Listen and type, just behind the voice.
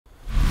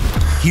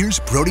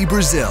Here's Brody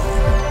Brazil.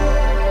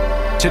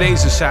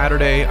 Today's a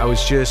Saturday. I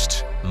was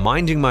just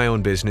minding my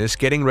own business,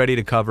 getting ready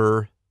to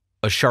cover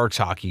a Sharks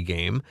hockey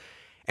game.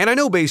 And I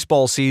know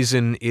baseball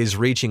season is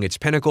reaching its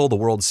pinnacle. The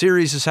World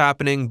Series is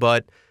happening,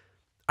 but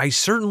I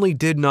certainly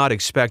did not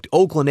expect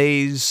Oakland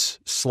A's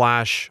 /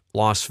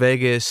 Las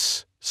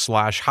Vegas /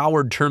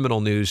 Howard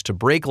Terminal news to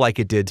break like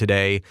it did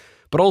today,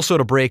 but also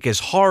to break as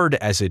hard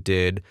as it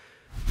did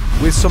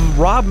with some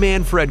Rob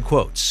Manfred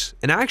quotes.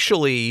 And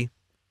actually,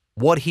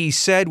 what he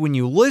said when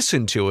you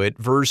listen to it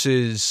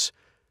versus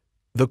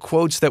the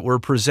quotes that were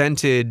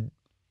presented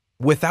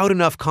without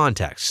enough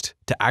context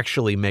to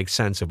actually make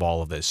sense of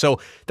all of this.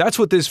 So that's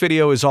what this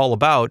video is all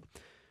about,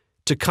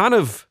 to kind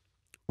of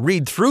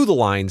read through the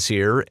lines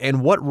here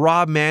and what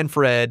Rob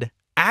Manfred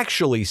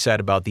actually said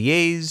about the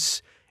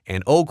A's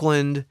and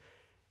Oakland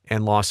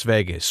and Las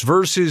Vegas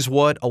versus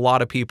what a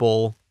lot of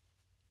people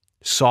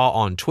saw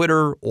on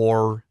Twitter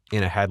or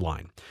in a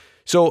headline.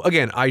 So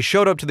again, I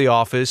showed up to the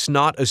office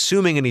not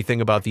assuming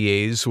anything about the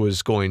A's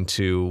was going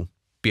to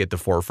be at the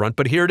forefront,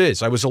 but here it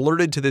is. I was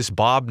alerted to this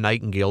Bob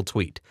Nightingale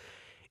tweet.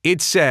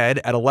 It said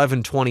at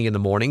 11:20 in the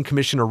morning,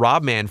 Commissioner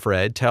Rob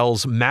Manfred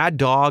tells Mad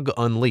Dog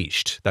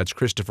Unleashed, that's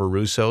Christopher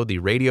Russo, the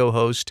radio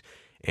host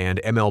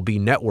and MLB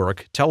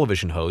Network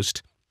television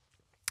host,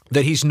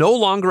 that he's no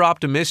longer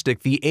optimistic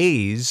the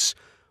A's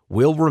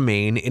will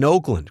remain in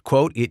Oakland.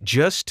 Quote, "It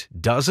just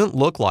doesn't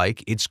look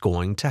like it's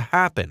going to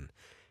happen,"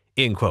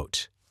 end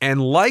quote, and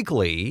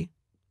likely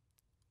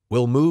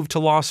will move to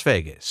Las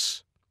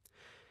Vegas.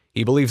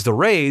 He believes the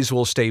Rays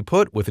will stay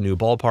put with a new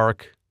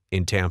ballpark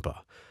in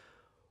Tampa.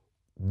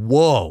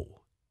 Whoa,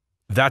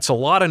 that's a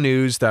lot of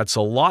news. That's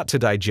a lot to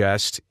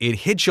digest. It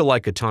hits you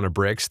like a ton of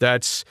bricks.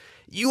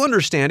 You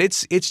understand,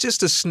 it's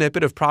just a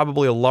snippet of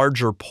probably a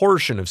larger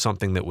portion of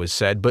something that was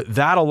said, but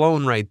that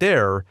alone right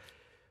there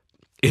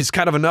is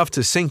kind of enough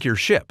to sink your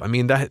ship. I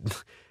mean,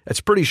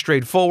 that's pretty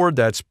straightforward.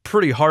 That's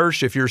pretty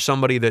harsh if you're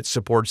somebody that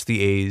supports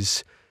the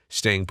A's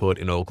staying put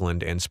in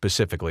Oakland and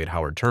specifically at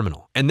Howard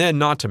Terminal. And then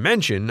not to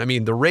mention, I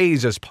mean, the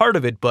Rays as part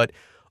of it, but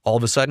all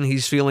of a sudden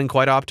he's feeling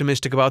quite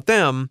optimistic about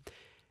them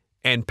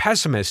and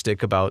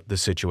pessimistic about the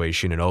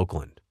situation in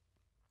Oakland.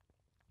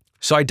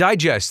 So I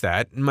digest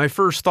that, and my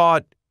first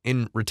thought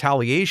in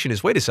retaliation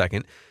is, wait a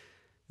second,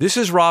 this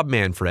is Rob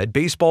Manfred,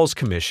 baseball's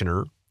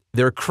commissioner.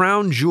 Their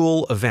crown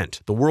jewel event,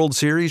 the World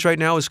Series right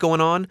now is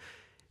going on.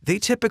 They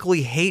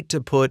typically hate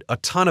to put a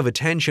ton of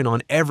attention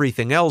on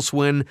everything else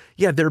when,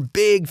 yeah, their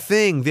big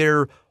thing,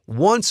 their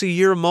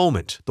once-a-year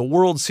moment, the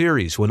World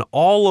Series, when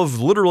all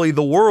of literally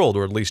the world,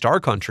 or at least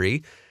our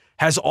country,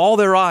 has all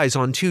their eyes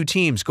on two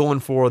teams going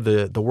for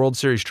the World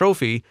Series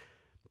trophy.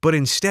 But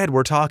instead,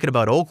 we're talking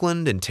about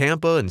Oakland and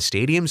Tampa and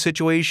stadium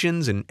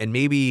situations and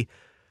maybe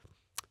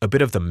a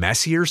bit of the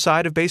messier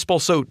side of baseball.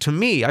 So to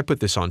me, I put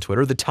this on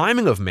Twitter, the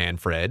timing of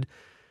Manfred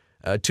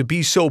to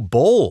be so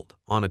bold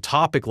on a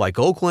topic like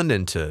Oakland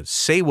and to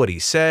say what he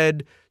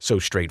said so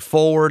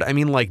straightforward. I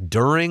mean, like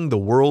during the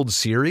World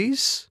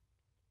Series,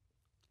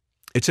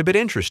 it's a bit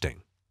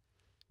interesting.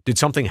 Did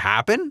something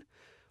happen?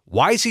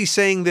 Why is he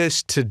saying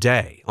this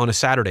today on a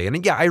Saturday?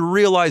 And yeah, I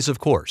realize, of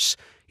course,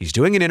 he's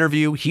doing an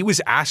interview. He was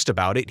asked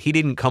about it. He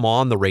didn't come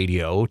on the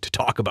radio to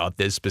talk about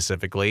this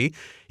specifically.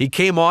 He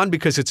came on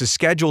because it's a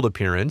scheduled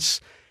appearance.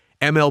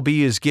 MLB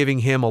is giving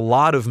him a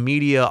lot of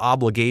media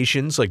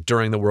obligations, like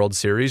during the World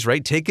Series,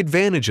 right? Take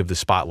advantage of the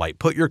spotlight.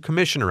 Put your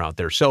commissioner out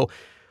there. So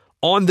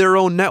on their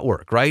own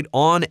network, right?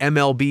 On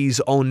MLB's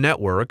own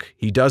network,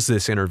 he does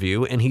this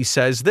interview and he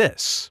says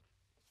this.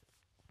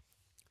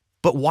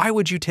 But why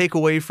would you take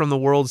away from the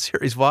World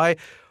Series? Why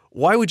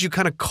would you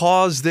kind of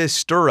cause this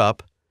stir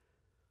up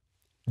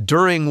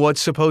during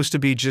what's supposed to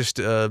be just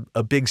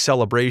a big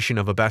celebration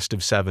of a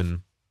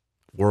best-of-7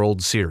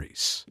 World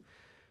Series?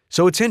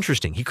 So it's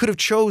interesting. He could have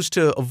chose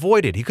to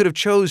avoid it. He could have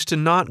chose to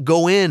not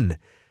go in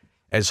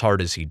as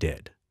hard as he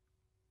did.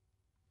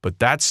 But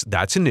that's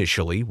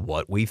initially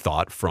what we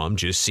thought from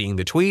just seeing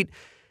the tweet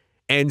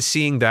and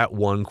seeing that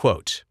one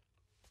quote.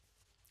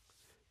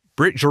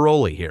 Britt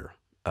Giroli here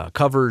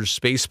covers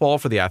baseball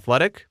for The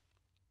Athletic.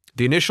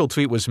 The initial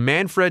tweet was,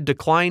 Manfred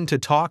declined to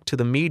talk to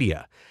the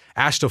media.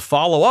 Asked to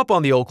follow up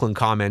on the Oakland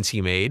comments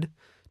he made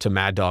to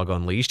Mad Dog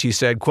Unleashed, he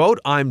said, quote,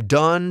 "I'm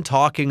done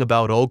talking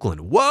about Oakland."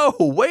 Whoa,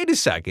 wait a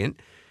second.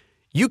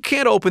 You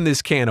can't open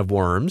this can of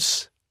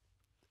worms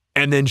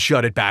and then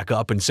shut it back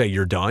up and say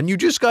you're done. You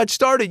just got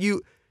started.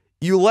 You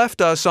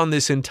left us on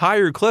this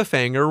entire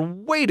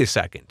cliffhanger. Wait a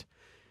second.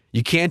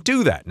 You can't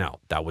do that. Now,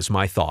 that was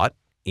my thought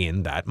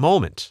in that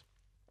moment.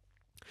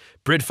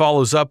 Britt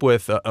follows up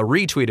with a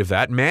retweet of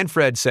that.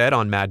 Manfred said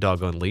on Mad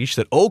Dog Unleashed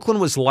that Oakland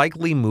was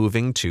likely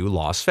moving to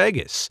Las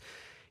Vegas.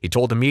 He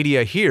told the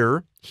media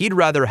here he'd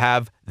rather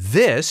have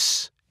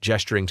this,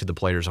 gesturing to the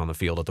players on the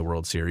field at the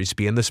World Series,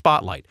 be in the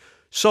spotlight.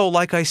 So,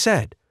 like I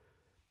said,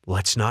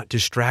 let's not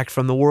distract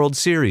from the World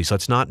Series.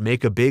 Let's not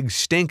make a big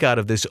stink out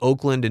of this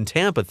Oakland and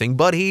Tampa thing,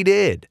 but he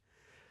did.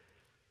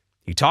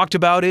 He talked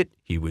about it.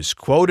 He was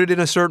quoted in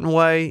a certain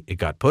way. It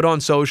got put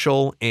on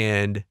social,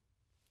 and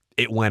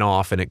it went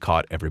off, and it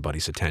caught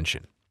everybody's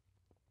attention.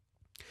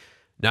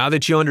 Now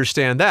that you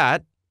understand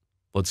that,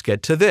 let's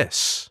get to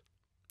this.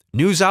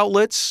 News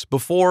outlets,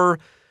 before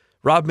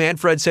Rob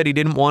Manfred said he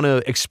didn't want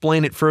to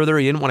explain it further,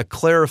 he didn't want to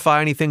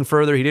clarify anything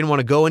further, he didn't want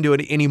to go into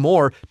it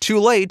anymore, too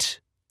late.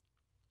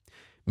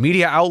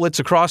 Media outlets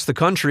across the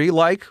country,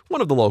 like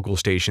one of the local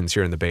stations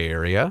here in the Bay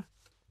Area,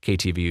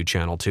 KTVU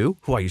Channel 2,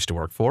 who I used to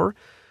work for,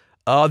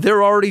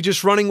 they're already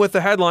just running with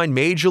the headline,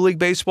 Major League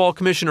Baseball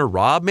Commissioner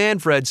Rob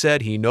Manfred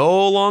said he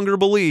no longer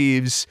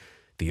believes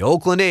the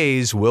Oakland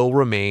A's will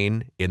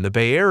remain in the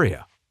Bay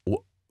Area.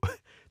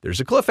 There's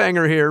a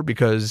cliffhanger here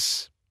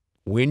because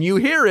when you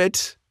hear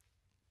it,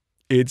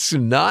 it's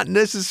not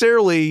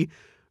necessarily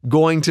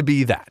going to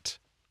be that,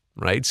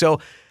 right? So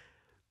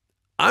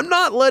I'm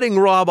not letting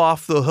Rob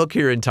off the hook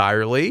here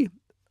entirely.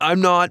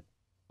 I'm not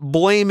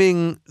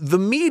blaming the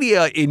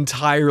media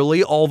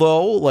entirely,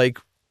 although, like,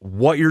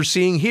 what you're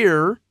seeing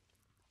here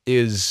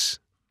is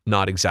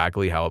not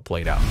exactly how it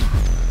played out.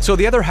 So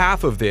the other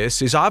half of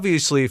this is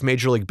obviously if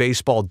Major League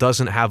Baseball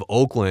doesn't have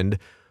Oakland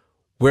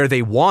where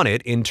they want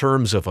it in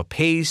terms of a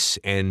pace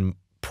and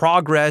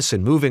progress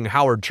and moving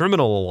Howard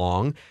Terminal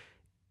along,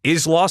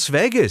 is Las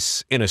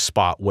Vegas in a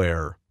spot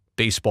where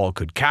baseball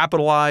could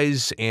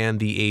capitalize and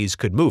the A's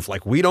could move?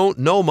 Like, we don't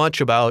know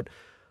much about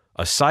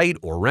a site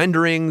or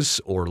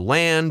renderings or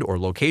land or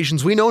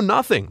locations. We know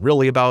nothing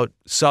really about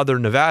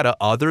Southern Nevada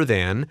other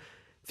than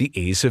the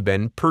A's have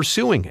been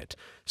pursuing it.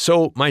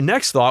 So my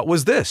next thought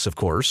was this, of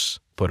course,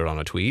 put it on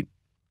a tweet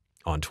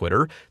on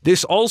Twitter.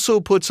 This also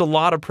puts a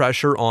lot of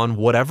pressure on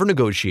whatever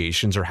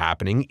negotiations are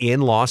happening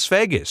in Las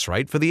Vegas,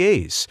 right, for the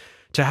A's.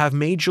 To have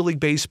Major League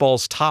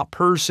Baseball's top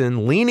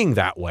person leaning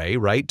that way,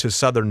 right, to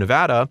Southern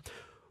Nevada,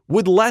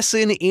 would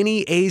lessen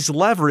any A's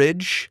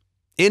leverage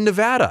in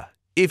Nevada.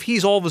 If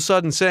he's all of a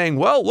sudden saying,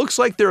 well, looks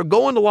like they're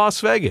going to Las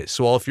Vegas.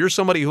 Well, if you're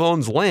somebody who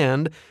owns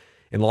land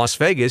in Las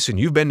Vegas and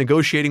you've been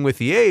negotiating with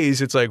the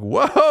A's, it's like,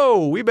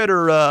 whoa, we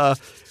better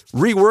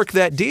rework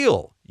that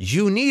deal.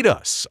 You need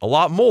us a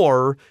lot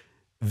more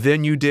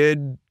than you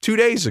did 2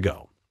 days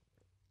ago.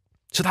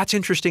 So that's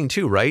interesting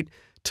too, right?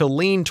 To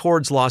lean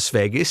towards Las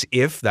Vegas,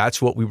 if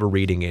that's what we were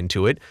reading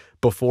into it,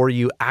 before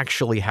you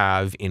actually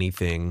have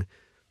anything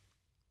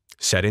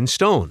set in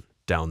stone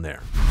down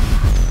there.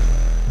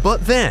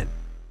 But then,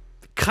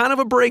 kind of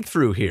a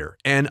breakthrough here.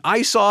 And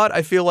I saw it,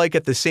 I feel like,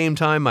 at the same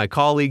time my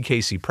colleague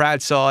Casey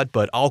Pratt saw it,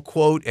 but I'll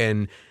quote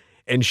and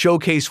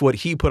showcase what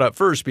he put up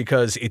first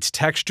because it's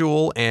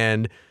textual,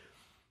 and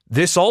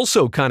this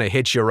also kind of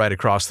hits you right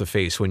across the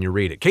face when you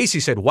read it. Casey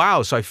said,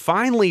 wow, so I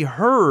finally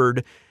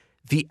heard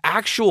the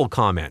actual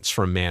comments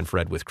from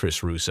Manfred with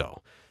Chris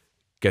Russo.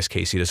 Guess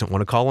Casey doesn't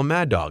want to call him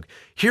Mad Dog.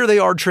 Here they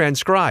are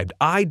transcribed.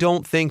 I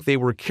don't think they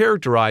were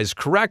characterized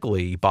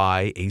correctly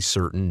by a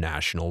certain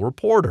national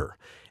reporter.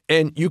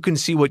 And you can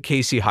see what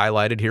Casey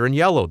highlighted here in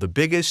yellow, the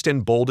biggest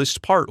and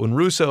boldest part when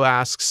Russo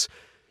asks,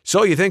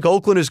 so you think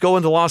Oakland is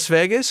going to Las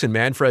Vegas? And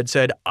Manfred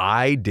said,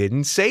 I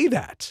didn't say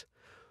that.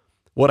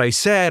 What I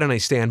said, and I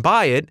stand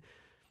by it,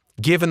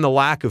 given the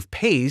lack of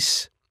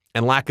pace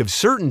and lack of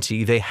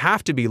certainty, they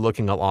have to be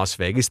looking at Las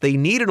Vegas. They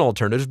need an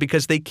alternative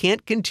because they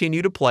can't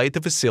continue to play at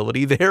the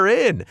facility they're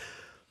in.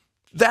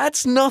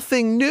 That's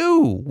nothing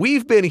new.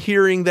 We've been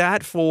hearing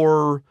that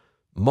for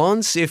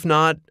months, if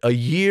not a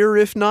year,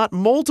 if not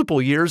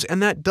multiple years,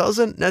 and that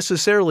doesn't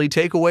necessarily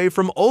take away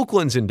from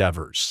Oakland's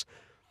endeavors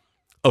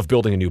of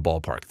building a new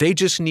ballpark. They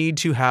just need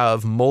to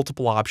have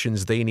multiple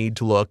options. They need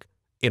to look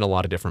in a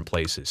lot of different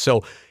places.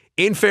 So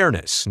in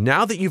fairness,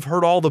 now that you've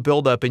heard all the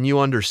buildup and you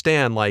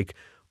understand, like,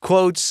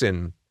 quotes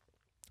and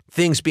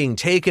things being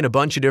taken a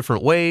bunch of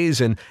different ways,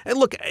 and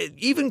look,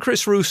 even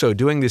Chris Russo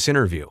doing this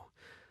interview,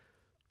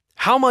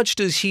 how much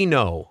does he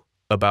know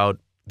about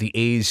the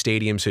A's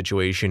stadium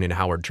situation in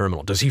Howard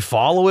Terminal? Does he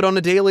follow it on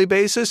a daily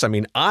basis? I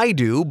mean, I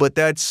do, but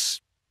that's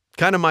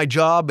kind of my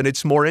job and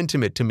it's more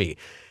intimate to me.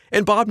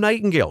 And Bob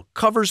Nightingale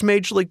covers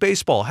Major League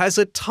Baseball, has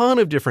a ton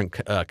of different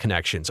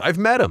connections. I've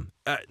met him.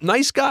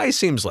 Nice guy,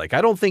 seems like.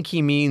 I don't think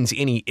he means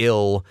any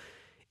ill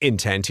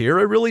intent here.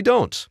 I really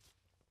don't.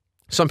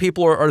 Some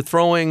people are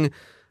throwing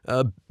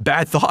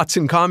bad thoughts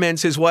and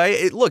comments his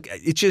way.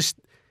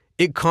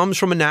 It comes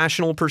from a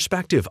national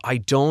perspective. I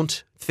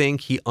don't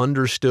think he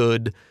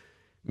understood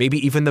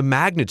maybe even the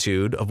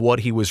magnitude of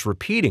what he was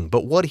repeating.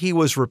 But what he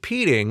was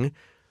repeating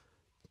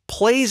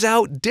plays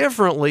out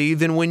differently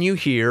than when you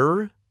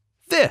hear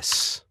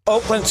this.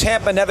 Oakland,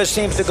 Tampa never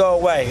seems to go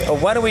away.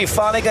 When are we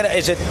finally going to,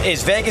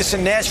 is Vegas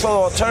and Nashville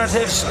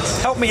alternatives?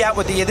 Help me out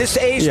with this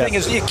A's thing.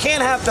 You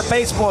can't have the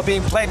baseball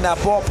being played in that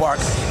ballpark.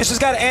 This has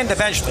got to end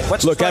eventually.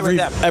 What's the story with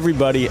them?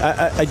 Everybody,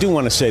 I do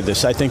want to say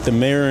this. I think the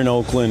mayor in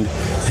Oakland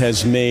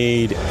has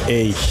made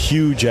a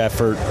huge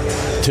effort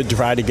to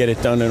try to get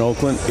it done in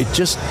Oakland. It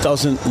just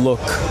doesn't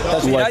look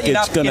like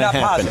it's going to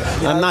happen.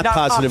 I'm not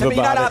positive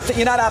about it.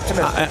 You're not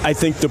optimistic. I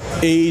think the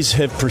A's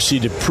have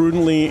proceeded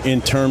prudently in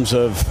terms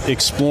of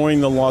exploring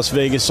the Las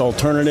Vegas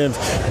alternative.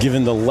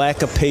 Given the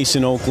lack of pace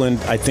in Oakland,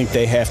 I think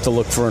they have to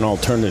look for an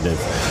alternative.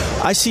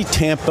 I see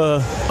Tampa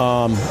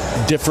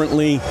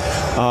differently.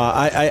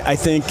 I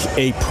think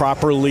a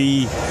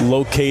properly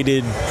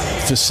located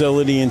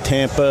facility in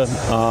Tampa,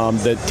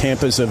 that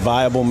Tampa's a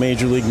viable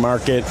major league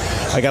market.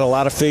 I got a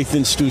lot of faith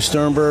in Stu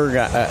Sternberg.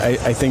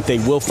 I think they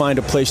will find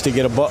a place to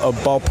get a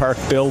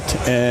ballpark built,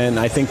 and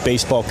I think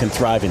baseball can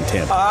thrive in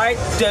Tampa. All right.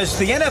 Does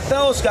the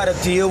NFL's got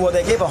a deal where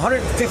they give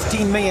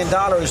 $115 million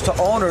to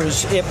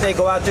owners if they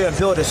go out there and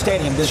build a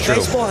stadium? Does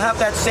baseball have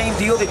that same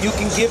deal that you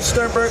can give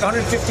Sternberg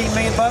 $115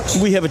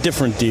 million? We have a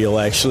different deal,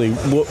 actually.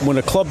 When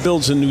a club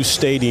builds a new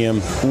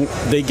stadium,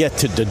 they get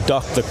to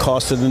deduct the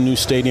cost of the new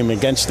stadium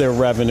against their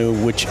revenue,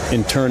 which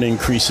in turn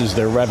increases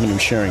their revenue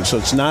sharing. So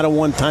it's not a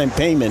one-time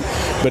payment,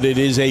 but it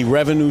is a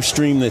revenue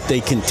stream that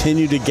they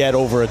continue to get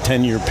over a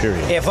 10-year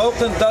period. If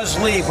Oakland does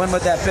leave, when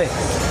would that be?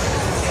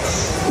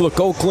 Look,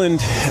 Oakland,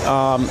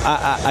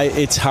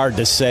 it's hard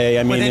to say.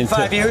 I mean, within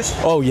 5 years?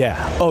 Oh,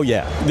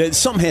 yeah.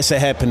 Something has to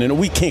happen, and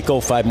we can't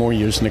go 5 more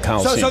years in the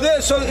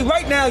Coliseum. So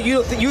right now,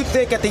 you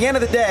think at the end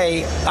of the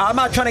day, I'm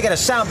not trying to get a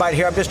soundbite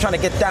here, I'm just trying to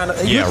get down.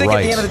 You think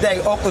at the end of the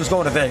day, Oakland's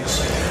going to Vegas?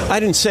 I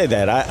didn't say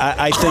that.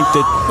 I think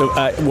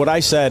that what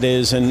I said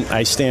is, and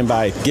I stand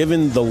by it,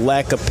 given the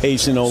lack of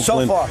pace in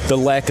Oakland, the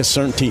lack of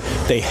certainty,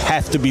 they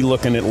have to be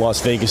looking at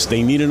Las Vegas.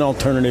 They need an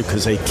alternative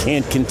because they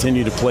can't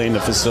continue to play in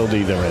the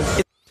facility they're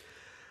in.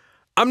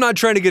 I'm not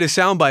trying to get a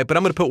soundbite, but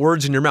I'm going to put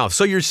words in your mouth.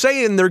 So you're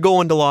saying they're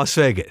going to Las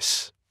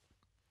Vegas.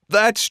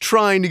 That's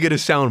trying to get a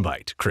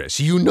soundbite, Chris.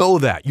 You know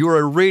that. You're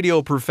a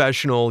radio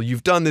professional.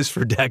 You've done this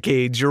for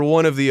decades. You're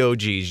one of the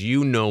OGs.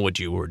 You know what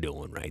you were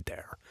doing right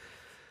there.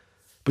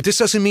 But this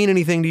doesn't mean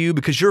anything to you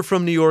because you're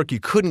from New York. You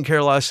couldn't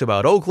care less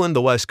about Oakland,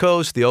 the West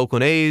Coast, the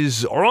Oakland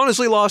A's, or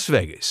honestly Las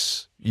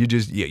Vegas. You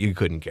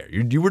couldn't care.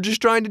 You were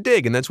just trying to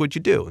dig, and that's what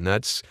you do. And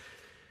that's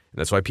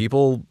why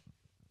people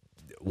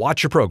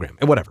watch your program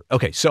and whatever.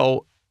 Okay,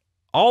 so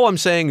all I'm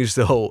saying is,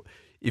 though,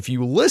 if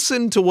you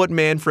listen to what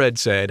Manfred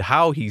said,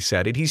 how he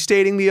said it, he's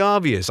stating the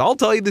obvious. I'll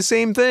tell you the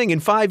same thing. In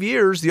 5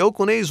 years, the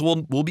Oakland A's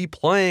will be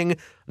playing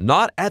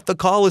not at the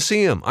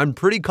Coliseum. I'm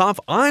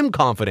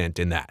confident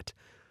in that.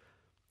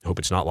 I hope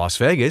it's not Las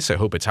Vegas. I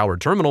hope it's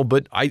Howard Terminal,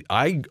 but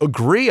I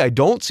agree. I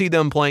don't see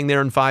them playing there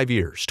in 5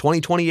 years.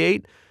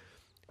 2028,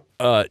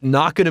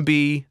 not going to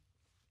be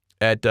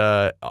at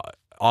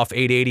off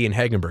 880 and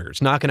Hagenberger.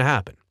 It's not going to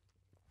happen.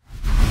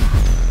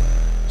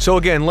 So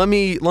again, let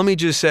me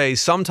just say,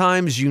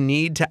 sometimes you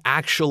need to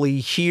actually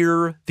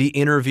hear the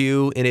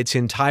interview in its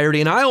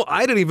entirety. And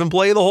I didn't even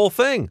play the whole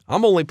thing.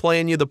 I'm only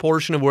playing you the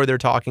portion of where they're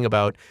talking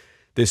about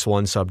this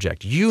one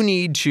subject. You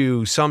need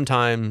to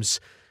sometimes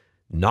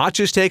not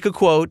just take a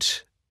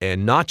quote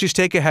and not just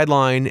take a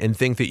headline and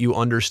think that you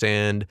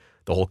understand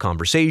the whole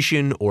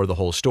conversation or the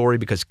whole story,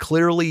 because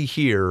clearly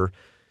here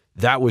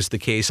that was the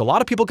case. A lot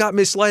of people got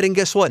misled, and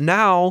guess what?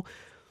 Now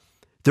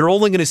they're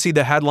only going to see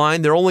the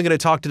headline. They're only going to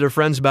talk to their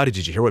friends about it.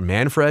 Did you hear what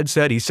Manfred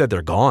said? He said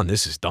they're gone.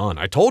 This is done.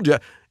 I told you.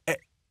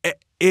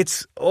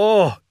 It's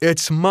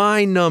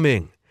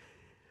mind-numbing.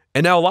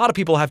 And now a lot of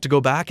people have to go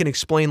back and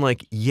explain,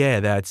 like, yeah,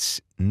 that's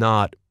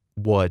not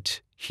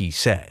what he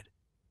said.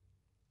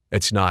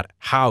 It's not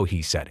how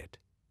he said it.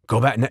 Go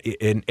back,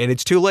 and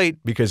it's too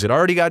late because it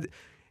already got,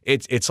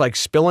 it's like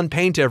spilling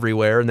paint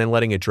everywhere and then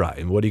letting it dry.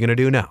 And what are you going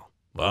to do now?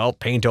 Well,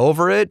 paint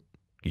over it.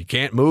 You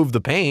can't move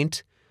the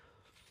paint.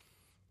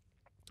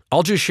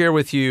 I'll just share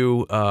with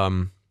you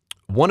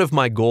one of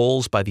my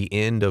goals by the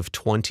end of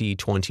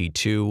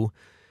 2022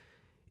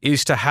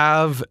 is to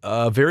have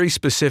a very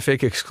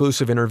specific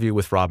exclusive interview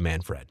with Rob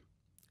Manfred.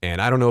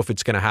 And I don't know if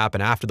it's going to happen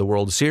after the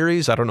World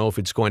Series. I don't know if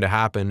it's going to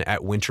happen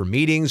at winter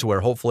meetings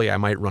where hopefully I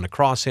might run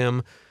across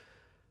him.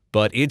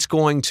 But it's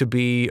going to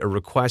be a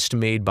request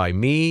made by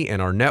me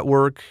and our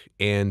network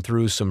and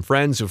through some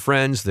friends of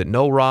friends that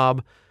know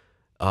Rob.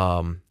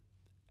 I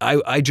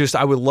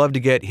would love to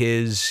get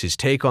his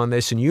take on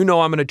this. And you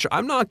know,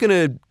 I'm not going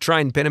to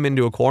try and pin him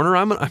into a corner.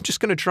 I'm just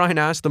going to try and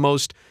ask the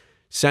most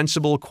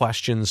sensible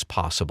questions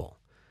possible.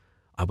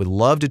 I would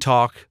love to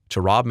talk to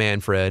Rob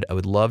Manfred. I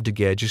would love to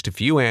get just a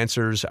few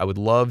answers. I would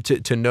love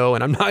to know,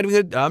 and I'm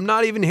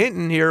not even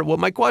hinting here what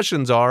my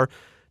questions are.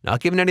 Not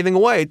giving anything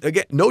away.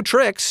 Again, no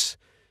tricks.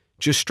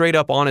 Just straight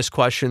up honest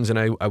questions, and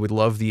I would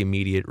love the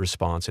immediate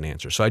response and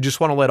answer. So I just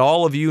want to let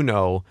all of you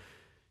know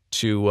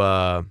to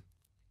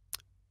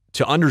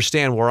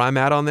understand where I'm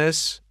at on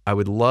this. I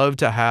would love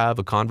to have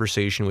a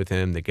conversation with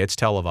him that gets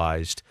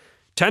televised.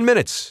 10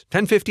 minutes,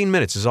 10, 15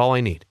 minutes is all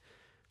I need,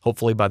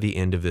 hopefully by the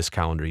end of this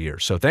calendar year.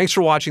 So thanks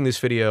for watching this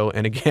video.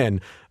 And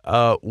again,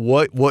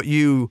 what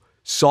you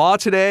saw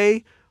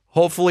today,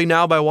 hopefully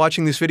now by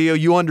watching this video,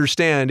 you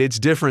understand it's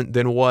different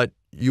than what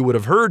you would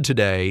have heard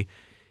today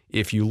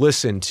if you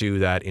listened to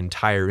that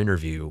entire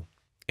interview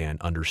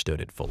and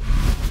understood it fully.